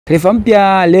Taarifa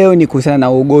mpya leo ni kuhusiana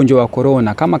na ugonjwa wa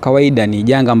corona. Kama kawaida ni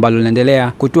janga ambalo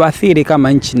linaendelea kutuathiri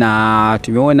kama nchi, na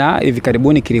tumeona hivi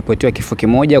karibuni kiripotiwa kifo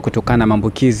kimoja kutokana na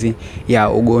maambukizi ya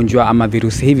ugonjwa ama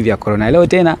virusi hivi vya corona. Leo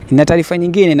tena nina taarifa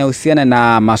nyingine inahusiana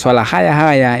na masuala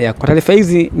haya ya. Kwa taarifa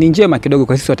hizi ni njema kidogo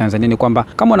kwa sisi wa Tanzania, ni kwamba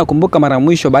kama unakumbuka mara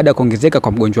mwisho baada ya kuongezeka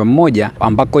kwa mgonjwa mmoja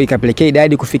ambako ikapelekea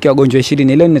idadi kufikia wagonjwa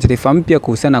 20, leo ni taarifa mpya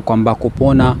kuhusiana kwamba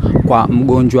kupona kwa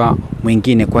mgonjwa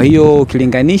mwingine. Kwa hiyo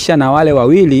ukilinganisha na wale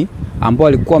wawili ambao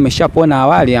walikuwa wameshapona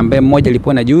awali, ambaye mmoja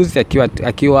alipona juzi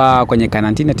akiwa kwenye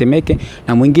karantini Temeke,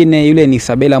 na mwingine yule ni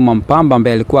Sabela Mpamba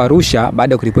ambaye alikuwa Arusha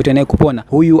baada ya kuripoti naye kupona.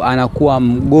 Huyu anakuwa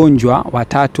mgonjwa wa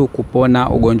 3 kupona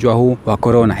ugonjwa huu wa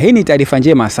corona. Hii ni taarifa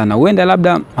njema sana. Huenda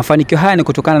labda mafanikio haya ni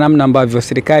kutokana na namna ambavyo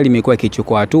serikali imekuwa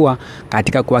ikichukua hatua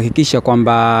katika kuhakikisha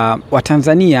kwamba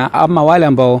Watanzania ama wale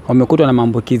ambao wamekutwa na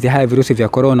maambukizi haya virusi vya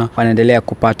corona wanaendelea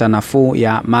kupata nafuu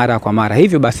ya mara kwa mara.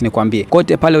 Hivyo basi nikwambie,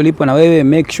 kote pale ulipo na wewe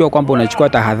make sure kwamba unachukua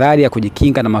tahadhari ya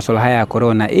kujikinga na masuala haya ya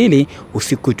corona ili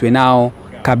usikutwe nao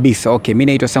kabisa. Okay, mimi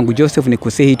naitwa Sangu Joseph,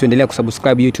 nikusihi tuendelea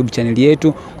kusubscribe YouTube channel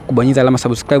yetu, kubonyeza alama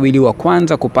subscribe ili wa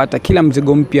kwanza kupata kila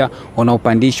mzigo mpya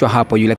unaopandishwa hapo juu.